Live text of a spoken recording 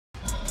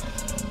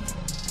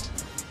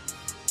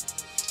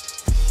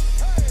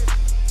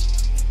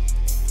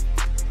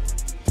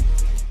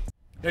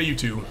Hey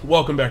YouTube,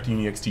 welcome back to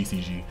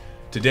UniXTCG.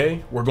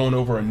 Today, we're going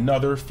over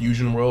another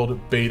Fusion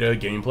World beta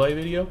gameplay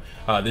video.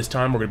 This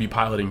time we're going to be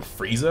piloting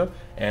Frieza,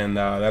 and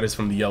that is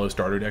from the yellow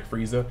starter deck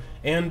Frieza.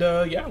 And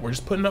yeah, we're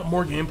just putting up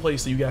more gameplay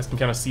so you guys can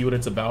kind of see what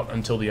it's about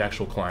until the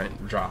actual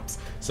client drops.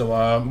 So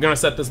I'm going to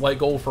set this light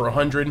goal for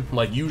 100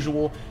 like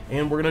usual,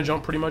 and we're going to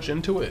jump pretty much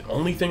into it.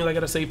 Only thing that I got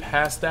to say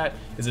past that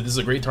is that this is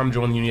a great time to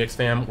join the UniX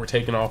fam. We're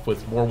taking off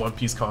with more One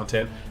Piece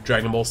content,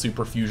 Dragon Ball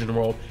Super Fusion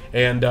World,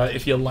 and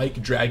if you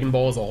like Dragon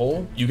Ball as a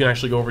whole, you can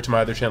actually go over to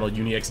my other channel,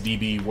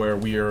 UniXDB,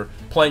 where we are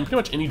playing pretty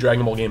much any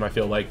Dragon Ball game I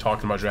feel like,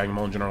 talking about Dragon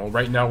Ball in general.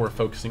 Right now we're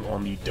focusing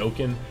on the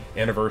Dokkan,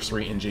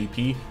 Anniversary, and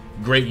JP.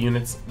 Great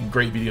units,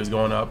 great videos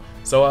going up.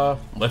 So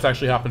let's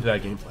actually hop into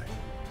that gameplay.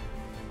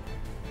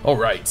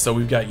 Alright, so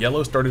we've got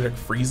yellow starter deck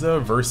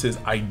Frieza versus,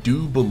 I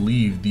do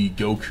believe, the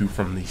Goku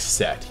from the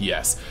set,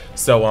 yes.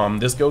 So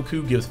this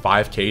Goku gives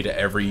 5k to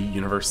every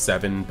Universe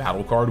 7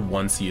 battle card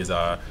once he is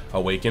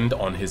awakened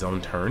on his own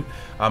turn.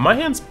 My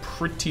hand's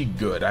pretty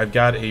good. I've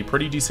got a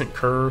pretty decent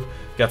curve,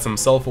 got some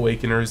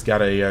self-awakeners,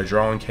 got a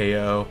draw and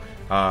KO.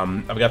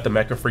 I've got the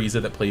Mecha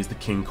Frieza that plays the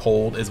King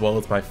Cold, as well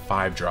as my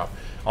 5-drop.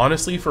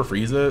 Honestly, for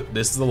Frieza,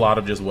 this is a lot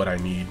of just what I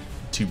need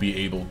to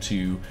be able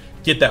to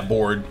get that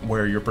board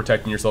where you're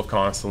protecting yourself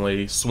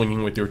constantly,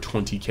 swinging with your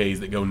 20Ks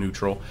that go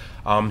neutral.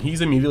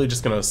 He's immediately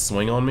just going to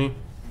swing on me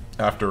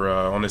after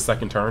on his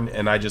second turn,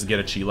 and I just get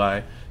a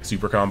Chilai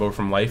super combo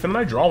from life, and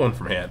then I draw one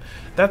from hand.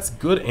 That's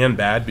good and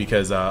bad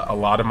because a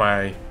lot of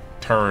my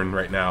turn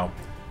right now,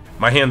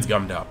 my hand's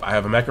gummed up. I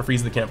have a Mecha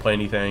Frieza that can't play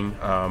anything.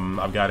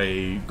 I've got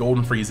a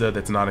Golden Frieza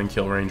that's not in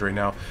kill range right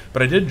now,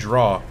 but I did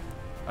draw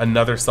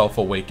another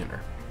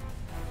Self-Awakener.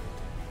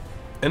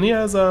 And he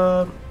has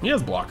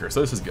blocker, so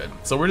this is good.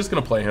 So we're just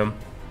gonna play him,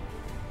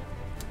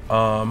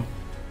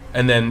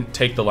 and then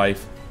take the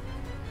life,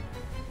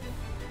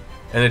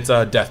 and it's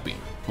a Death Beam,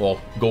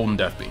 well, Golden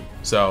Death Beam.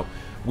 So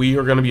we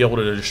are gonna be able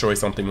to destroy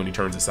something when he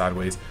turns it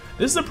sideways.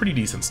 This is a pretty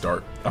decent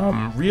start.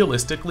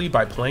 Realistically,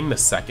 by playing the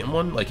second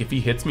one, like if he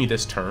hits me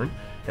this turn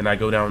and I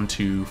go down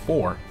to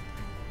 4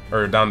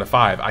 or down to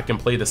 5, I can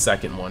play the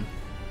second one.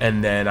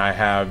 And then I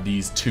have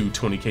these two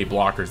 20k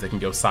blockers that can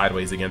go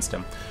sideways against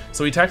him.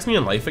 So he attacks me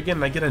in life again,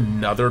 and I get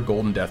another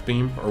Golden Death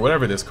Beam, or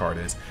whatever this card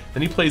is.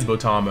 Then he plays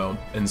Botamo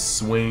and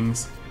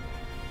swings.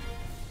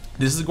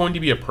 This is going to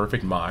be a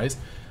perfect Mise,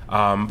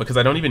 because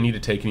I don't even need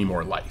to take any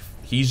more life.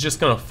 He's just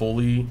going to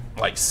fully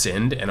like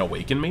send and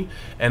awaken me.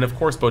 And of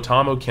course,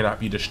 Botamo cannot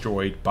be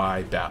destroyed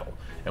by battle.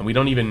 And we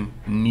don't even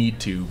need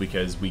to,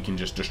 because we can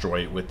just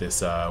destroy it with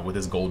this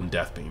Golden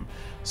Death Beam.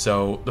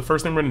 So the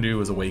first thing we're going to do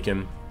is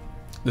awaken.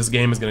 This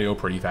game is going to go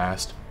pretty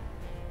fast.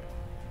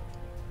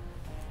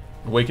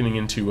 Awakening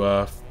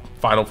into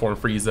Final Form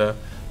Frieza,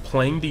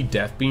 playing the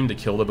Death Beam to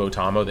kill the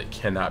Botamo that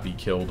cannot be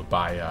killed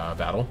by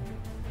battle.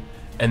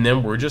 And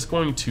then we're just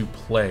going to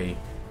play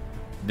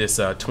this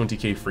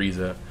 20k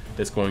Frieza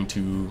that's going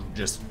to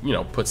just, you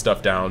know, put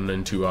stuff down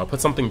into,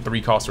 put something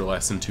 3 cost or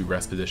less into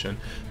rest position.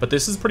 But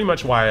this is pretty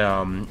much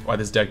why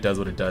this deck does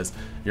what it does.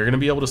 You're going to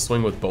be able to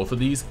swing with both of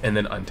these and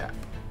then untap.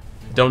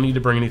 Don't need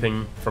to bring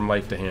anything from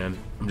life to hand.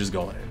 I'm just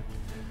going in.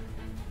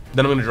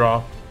 Then I'm going to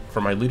draw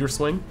for my leader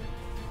swing.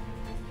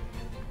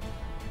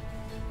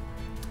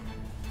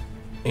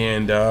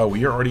 And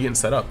we are already getting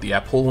set up. The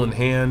pull in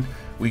hand.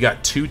 We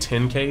got 2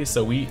 10Ks,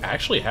 so we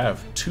actually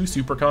have 2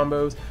 super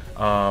combos.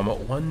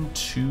 1,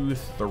 2,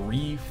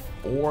 3,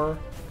 4,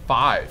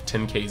 5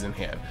 10Ks in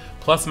hand.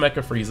 Plus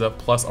Mecha Frieza,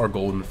 plus our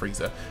Golden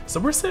Frieza. So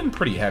we're sitting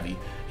pretty heavy.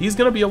 He's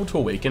going to be able to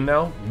awaken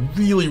now.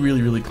 Really,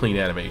 really, really clean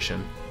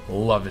animation.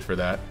 Love it for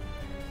that.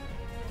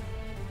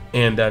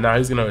 And now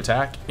he's going to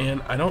attack,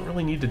 and I don't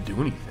really need to do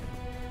anything.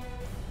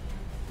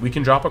 We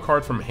can drop a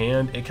card from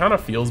hand. It kind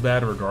of feels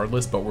bad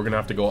regardless, but we're going to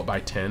have to go up by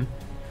 10.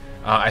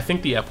 I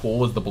think the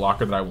Epul is the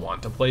blocker that I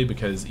want to play,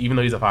 because even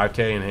though he's a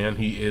 5k in hand,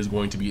 he is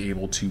going to be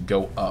able to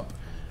go up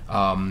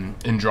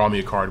and draw me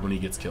a card when he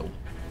gets killed.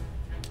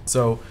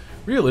 So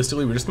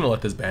realistically, we're just going to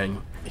let this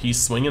bang.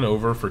 He's swinging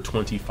over for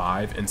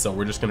 25, and so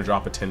we're just going to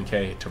drop a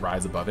 10k to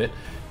rise above it.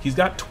 He's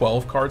got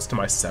 12 cards to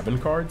my 7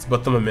 cards,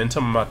 but the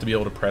momentum I'm about to be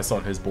able to press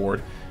on his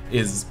board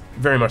is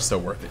very much so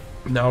worth it.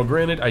 Now,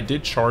 granted, I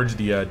did charge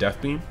the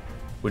Death Beam,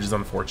 which is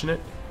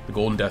unfortunate, the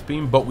Golden Death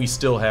Beam, but we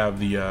still have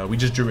the, we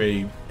just drew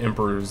a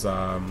Emperor's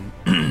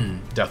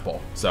Death Ball,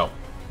 so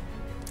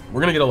we're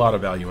going to get a lot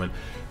of value in.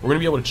 We're going to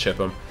be able to chip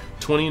him.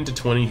 20 into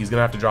 20, he's going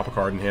to have to drop a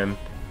card in hand,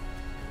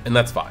 and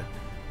that's fine.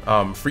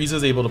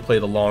 Frieza's able to play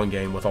the long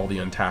game with all the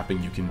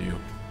untapping you can do.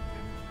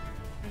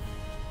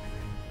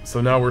 So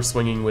now we're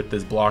swinging with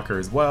this blocker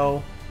as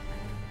well.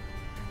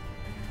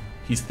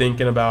 He's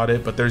thinking about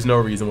it, but there's no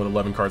reason with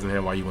 11 cards in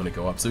hand why you want to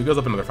go up. So he goes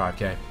up another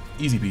 5k.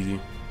 Easy peasy.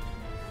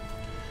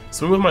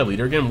 Swing with my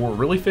leader again. What we're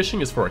really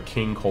fishing is for a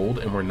King Cold,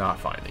 and we're not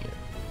finding it.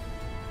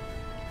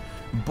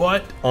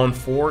 But on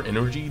 4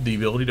 energy, the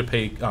ability to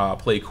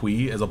play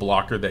Kui as a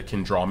blocker that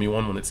can draw me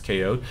one when it's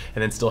KO'd,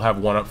 and then still have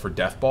 1 up for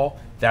Death Ball,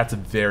 that's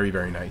very,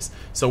 very nice.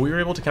 So we were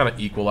able to kind of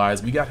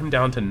equalize. We got him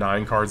down to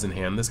 9 cards in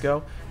hand this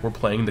go. We're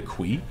playing the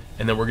Kui,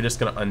 and then we're just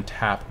going to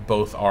untap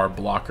both our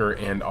blocker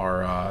and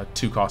our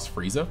 2-cost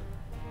Frieza.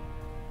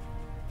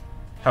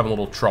 having a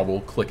little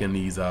trouble clicking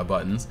these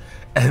buttons,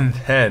 and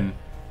then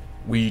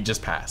we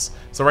just pass.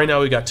 So right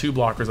now we got 2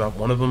 blockers up,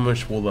 one of them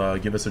which will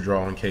give us a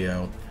draw on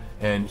KO,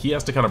 and he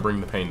has to kind of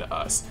bring the pain to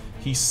us.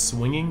 He's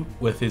swinging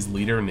with his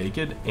leader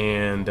naked,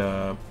 and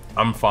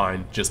I'm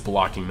fine just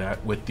blocking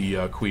that with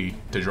the Kui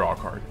to draw a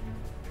card.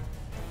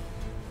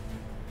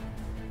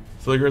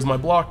 So there goes my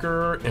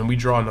blocker, and we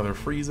draw another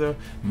Frieza.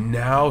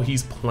 Now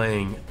he's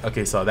playing,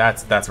 okay, so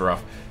that's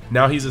rough.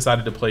 Now he's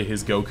decided to play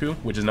his Goku,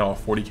 which is now a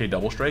 40k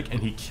double strike,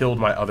 and he killed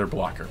my other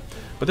blocker.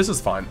 But this is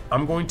fine.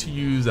 I'm going to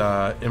use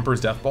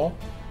Emperor's Death Ball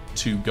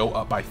to go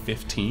up by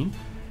 15,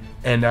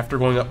 and after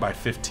going up by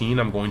 15,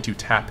 I'm going to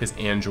tap his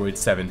Android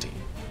 17,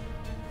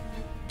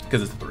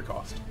 because it's a 3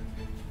 cost.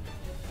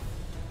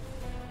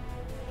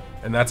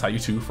 And that's how you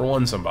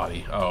 2-for-1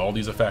 somebody. All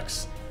these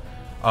effects.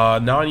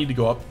 Now I need to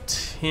go up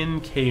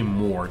 10k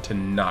more to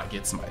not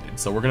get smited.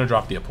 So we're going to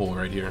drop the Apul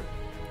right here.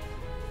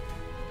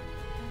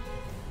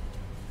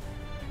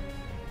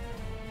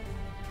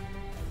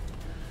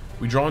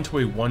 We draw into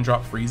a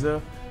 1-drop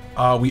Frieza.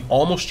 We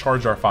almost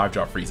charged our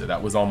 5-drop Frieza.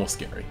 That was almost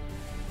scary.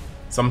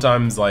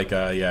 Sometimes, like,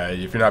 yeah,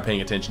 if you're not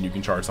paying attention, you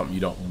can charge something you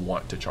don't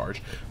want to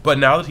charge. But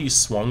now that he's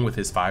swung with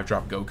his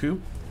 5-drop Goku,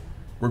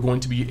 we're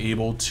going to be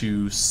able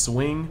to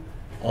swing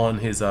on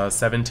his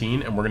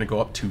 17, and we're going to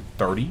go up to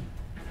 30.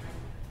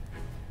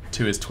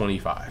 To his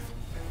 25.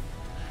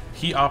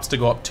 He opts to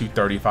go up to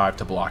 35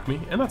 to block me,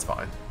 and that's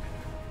fine.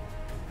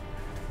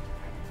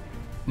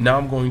 Now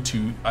I'm going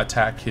to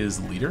attack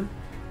his leader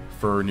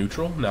for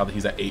neutral, now that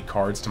he's at 8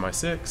 cards to my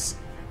 6.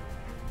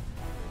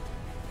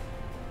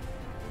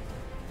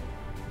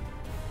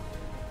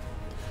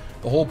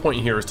 The whole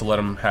point here is to let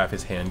him have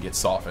his hand get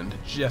softened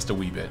just a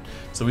wee bit.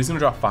 So he's going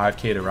to drop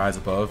 5k to rise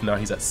above. Now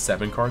he's at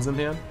 7 cards in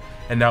hand,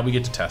 and now we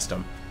get to test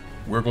him.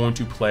 We're going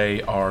to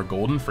play our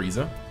Golden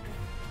Frieza,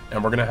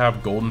 and we're going to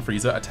have Golden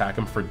Frieza attack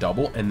him for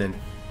double and then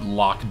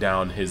lock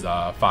down his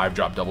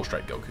 5-drop double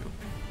strike Goku.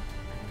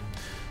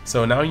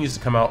 So now he needs to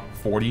come out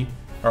 40,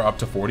 or up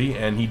to 40,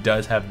 and he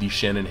does have the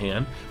Shin in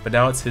hand, but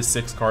now it's his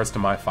 6 cards to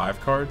my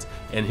 5 cards,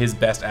 and his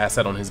best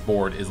asset on his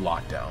board is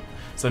locked down.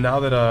 So now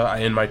that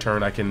I end my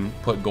turn, I can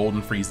put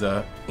Golden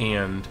Frieza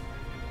and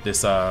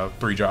this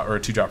 3-drop or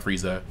 2-drop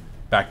Frieza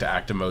back to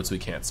active mode so he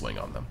can't swing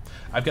on them.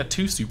 I've got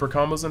 2 super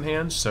combos in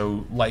hand,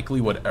 so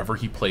likely whatever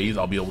he plays,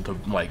 I'll be able to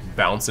like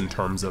bounce in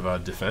terms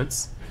of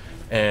defense.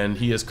 And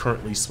he is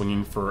currently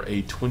swinging for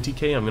a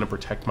 20k. I'm going to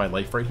protect my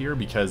life right here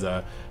because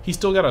he's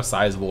still got a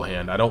sizable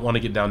hand. I don't want to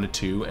get down to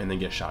 2 and then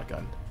get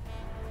shotgunned.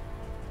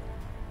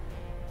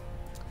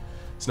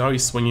 So now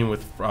he's swinging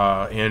with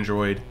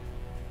Android.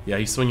 Yeah,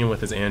 he's swinging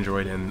with his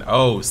Android, and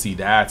oh, see,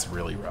 that's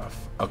really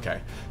rough.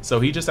 Okay, so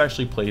he just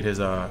actually played his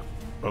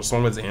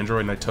swung with his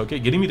Android, and I took it,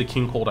 getting me the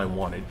King Cold I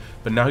wanted.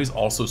 But now he's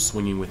also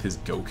swinging with his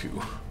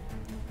Goku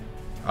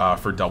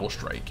for double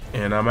strike,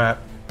 and I'm at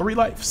 3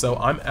 life. So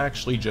I'm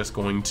actually just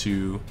going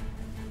to,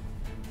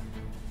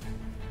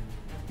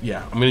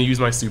 yeah, I'm going to use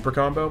my super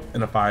combo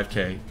and a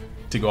 5k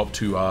to go up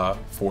to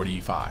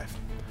 45.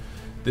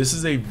 This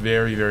is a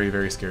very, very,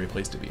 very scary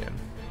place to be in.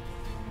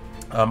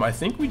 I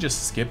think we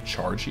just skip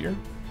charge here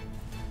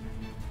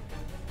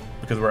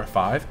because we're at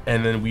 5,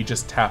 and then we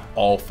just tap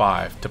all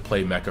 5 to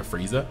play Mecha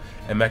Frieza,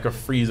 and Mecha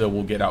Frieza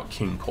will get out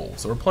King Cole.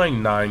 So we're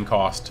playing 9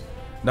 cost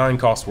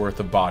worth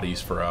of bodies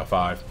for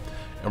 5,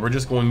 and we're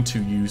just going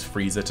to use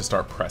Frieza to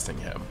start pressing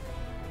him.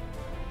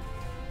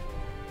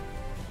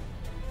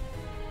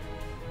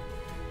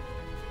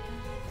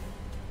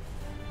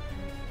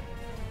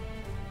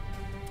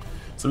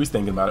 So he's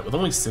thinking about it. With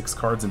only 6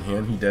 cards in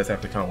hand, he does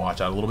have to kind of watch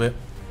out a little bit.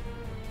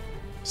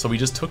 So we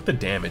just took the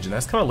damage, and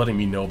that's kind of letting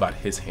me know about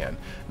his hand.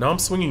 Now I'm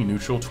swinging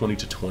neutral 20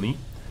 to 20,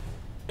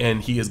 and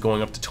he is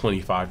going up to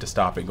 25 to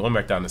stop it, going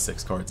back down to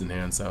 6 cards in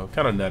hand, so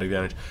kind of net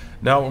advantage.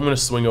 Now I'm going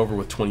to swing over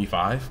with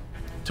 25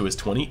 to his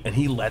 20, and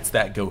he lets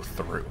that go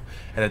through.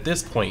 And at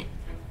this point,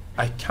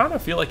 I kind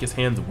of feel like his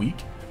hand's weak,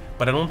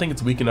 but I don't think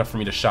it's weak enough for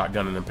me to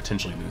shotgun and then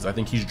potentially lose. I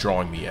think he's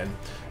drawing me in.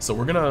 So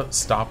we're going to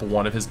stop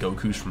one of his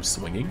Gokus from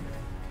swinging,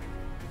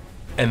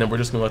 and then we're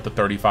just going to let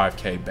the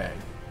 35k bang.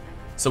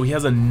 So he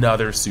has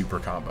another super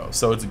combo.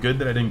 So it's good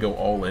that I didn't go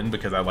all in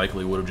because I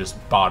likely would have just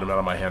bottomed out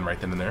of my hand right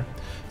then and there.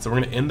 So we're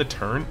going to end the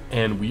turn,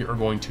 and we are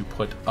going to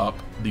put up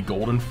the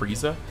Golden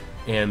Frieza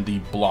and the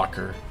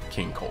blocker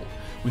King Cole.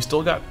 We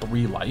still got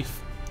 3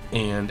 life,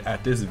 and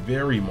at this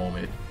very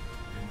moment,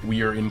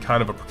 we are in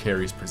kind of a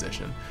precarious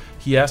position.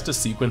 He has to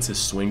sequence his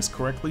swings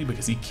correctly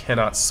because he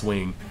cannot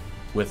swing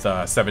with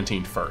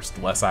 17 first,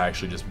 unless I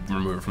actually just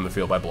remove it from the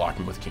field by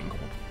blocking with King Cole.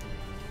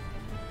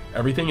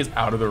 Everything is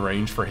out of the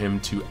range for him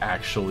to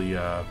actually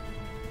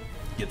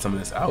get some of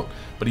this out,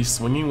 but he's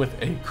swinging with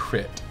a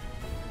crit,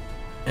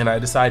 and I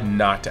decide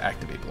not to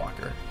activate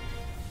blocker.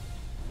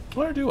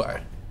 Or do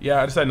I?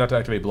 Yeah, I decided not to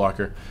activate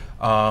blocker.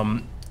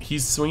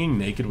 He's swinging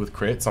naked with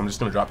crit, so I'm just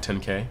going to drop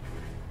 10k.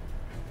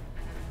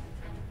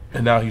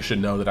 And now he should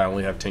know that I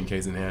only have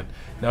 10k's in hand.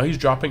 Now he's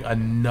dropping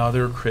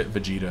another crit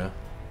Vegeta.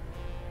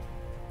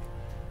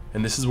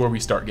 And this is where we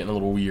start getting a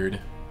little weird.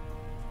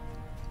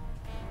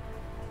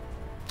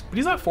 But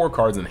he's at 4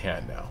 cards in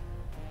hand now.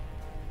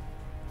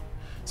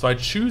 So I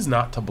choose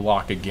not to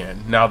block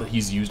again, now that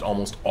he's used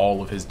almost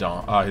all of his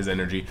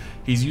energy.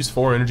 He's used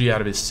 4 energy out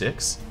of his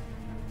 6.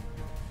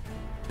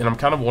 And I'm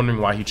kind of wondering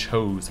why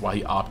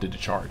he opted to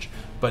charge.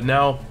 But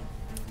now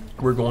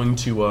we're going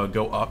to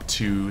go up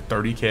to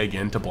 30k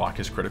again to block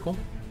his critical.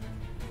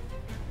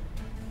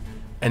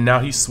 And now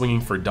he's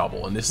swinging for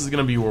double, and this is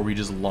going to be where we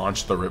just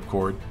launch the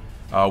ripcord.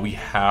 We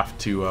have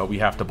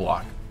to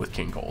block with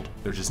King Cold.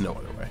 There's just no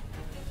other way.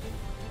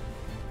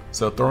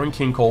 So throwing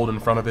King Cold in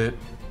front of it,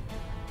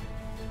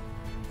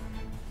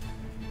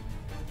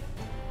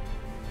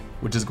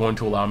 which is going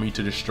to allow me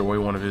to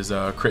destroy one of his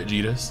crit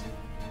Jitas.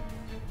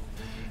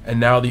 And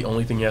now the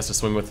only thing he has to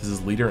swing with is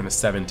his leader and a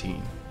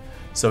 17.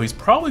 So he's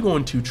probably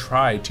going to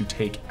try to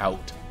take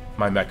out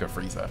my Mecha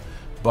Frieza.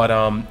 But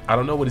I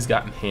don't know what he's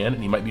got in hand,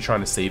 and he might be trying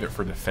to save it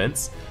for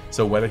defense.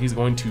 So whether he's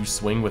going to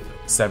swing with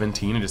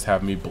 17 and just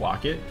have me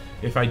block it,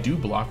 if I do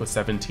block with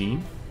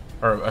 17,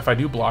 or if I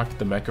do block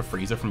the Mecha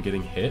Frieza from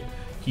getting hit,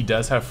 he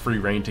does have free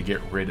reign to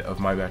get rid of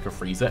my Mecha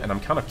Frieza, and I'm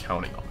kind of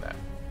counting on that.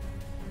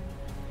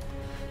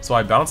 So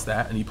I bounce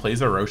that, and he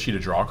plays a Roshi to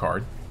draw a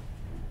card.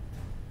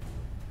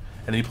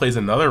 And he plays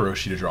another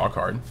Roshi to draw a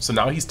card. So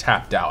now he's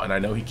tapped out, and I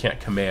know he can't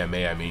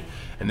Kamehameha me,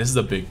 and this is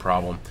a big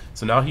problem.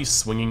 So now he's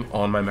swinging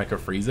on my Mecha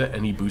Frieza,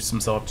 and he boosts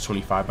himself up to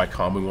 25 by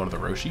comboing one of the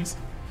Roshis.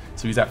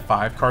 So he's at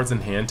 5 cards in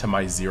hand to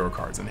my 0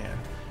 cards in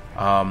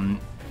hand.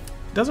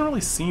 Doesn't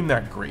really seem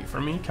that great for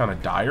me, kind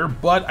of dire,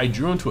 but I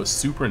drew into a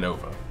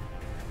Supernova.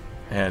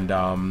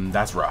 And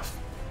that's rough.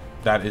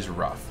 That is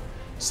rough.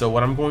 So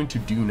what I'm going to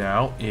do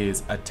now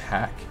is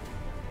attack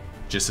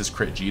just his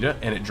crit Jita,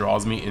 and it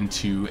draws me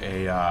into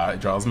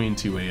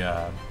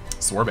a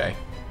Sorbet.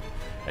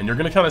 And you're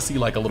gonna kind of see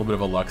like a little bit of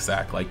a luck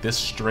sack. Like this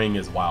string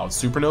is wild.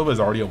 Supernova is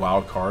already a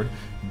wild card,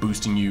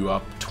 boosting you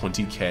up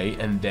 20k,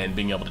 and then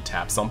being able to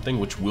tap something,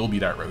 which will be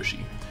that Roshi.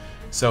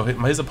 So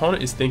his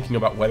opponent is thinking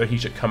about whether he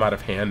should come out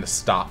of hand to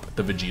stop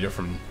the Vegeta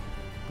from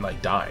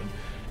like dying.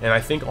 And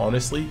I think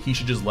honestly, he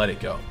should just let it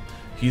go.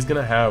 He's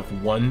gonna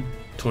have one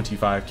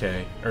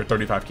 25k or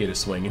 35k to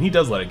swing, and he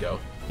does let it go.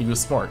 He was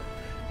smart.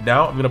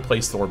 Now I'm gonna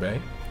play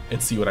Sorbet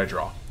and see what I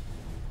draw.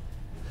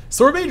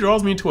 Sorbet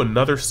draws me into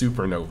another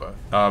Supernova.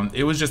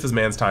 It was just this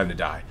man's time to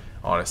die,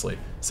 honestly.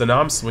 So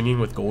now I'm swinging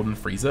with Golden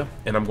Frieza,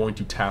 and I'm going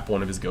to tap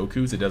one of his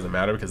Gokus. It doesn't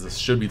matter because this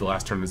should be the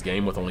last turn of his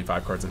game with only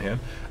 5 cards in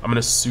hand. I'm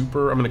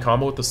gonna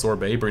combo with the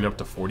Sorbet, bring it up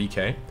to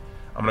 40k.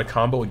 I'm gonna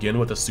combo again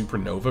with a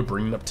Supernova,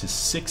 bring it up to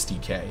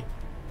 60k,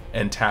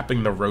 and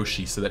tapping the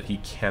Roshi so that he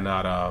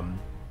cannot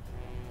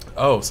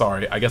oh,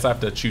 sorry. I guess I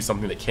have to choose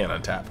something that can't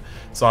untap.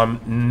 So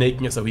I'm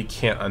making it so he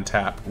can't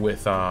untap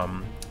with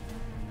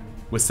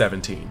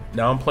 17.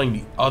 Now I'm playing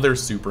the other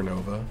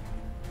Supernova,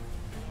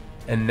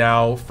 and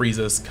now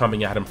Frieza's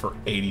coming at him for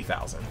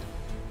 80,000.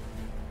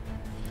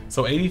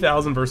 So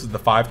 80,000 versus the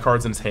 5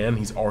 cards in his hand.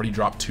 He's already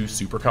dropped 2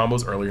 super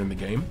combos earlier in the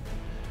game.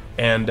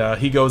 And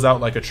he goes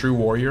out like a true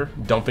warrior,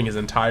 dumping his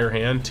entire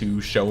hand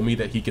to show me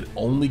that he could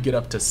only get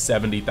up to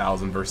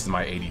 70,000 versus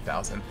my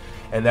 80,000.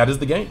 And that is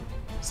the game.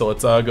 So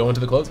let's go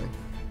into the closing.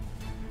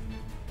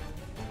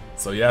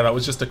 So yeah, that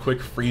was just a quick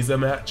Frieza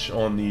match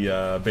on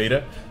the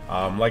beta.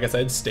 Like I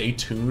said, stay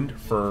tuned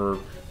for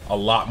a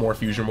lot more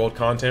Fusion World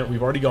content.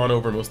 We've already gone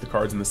over most of the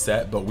cards in the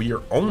set, but we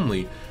are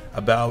only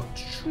about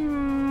a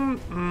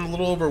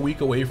little over a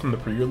week away from the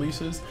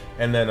pre-releases,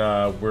 and then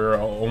we're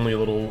only a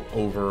little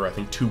over, I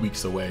think, 2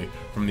 weeks away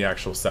from the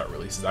actual set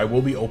releases. I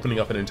will be opening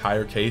up an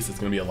entire case. It's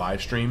going to be a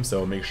live stream,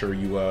 so make sure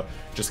you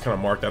just kind of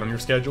mark that on your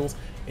schedules.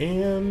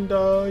 And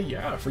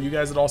yeah, for you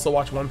guys that also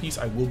watch One Piece,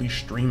 I will be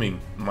streaming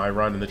my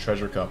run in the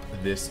Treasure Cup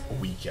this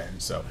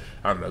weekend. So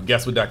I don't know,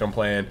 guess what deck I'm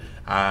playing,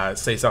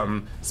 say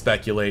something,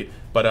 speculate.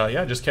 But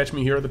yeah, just catch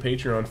me here at the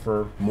Patreon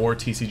for more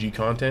TCG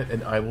content,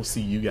 and I will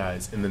see you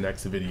guys in the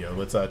next video.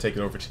 Let's take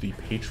it over to the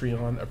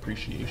Patreon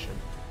appreciation.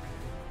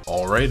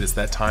 Alright, it's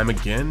that time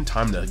again.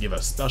 Time to give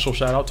a special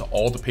shout out to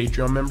all the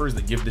Patreon members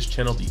that give this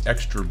channel the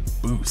extra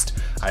boost.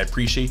 I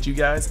appreciate you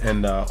guys,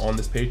 and on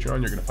this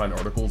Patreon, you're going to find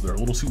articles that are a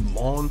little too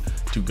long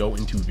to go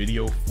into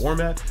video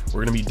format.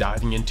 We're going to be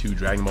diving into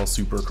Dragon Ball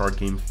Super card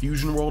game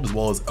Fusion World, as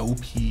well as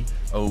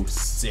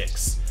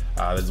OP06.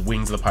 There's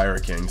Wings of the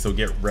Pirate King, so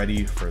get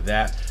ready for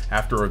that.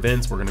 After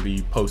events, we're going to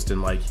be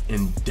posting like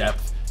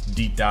in-depth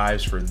deep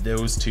dives for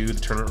those two, the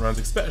tournament runs,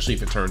 especially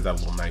if it turns out a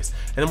little nice.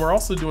 And then we're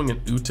also doing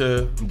an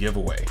Uta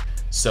giveaway.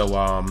 So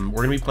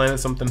we're gonna be planning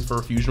something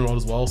for Fusion World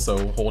as well,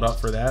 so hold out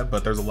for that,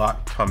 but there's a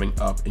lot coming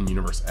up in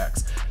Universe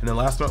X. And then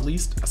last but not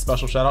least, a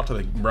special shout out to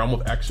the Realm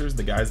of Xers,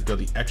 the guys that go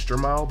the extra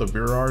mile, the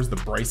Virars, the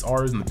Bryce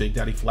R's, and the Big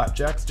Daddy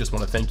Flapjacks. Just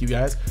want to thank you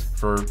guys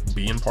for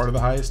being part of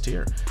the highest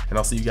tier. And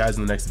I'll see you guys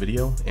in the next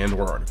video and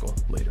or article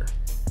later.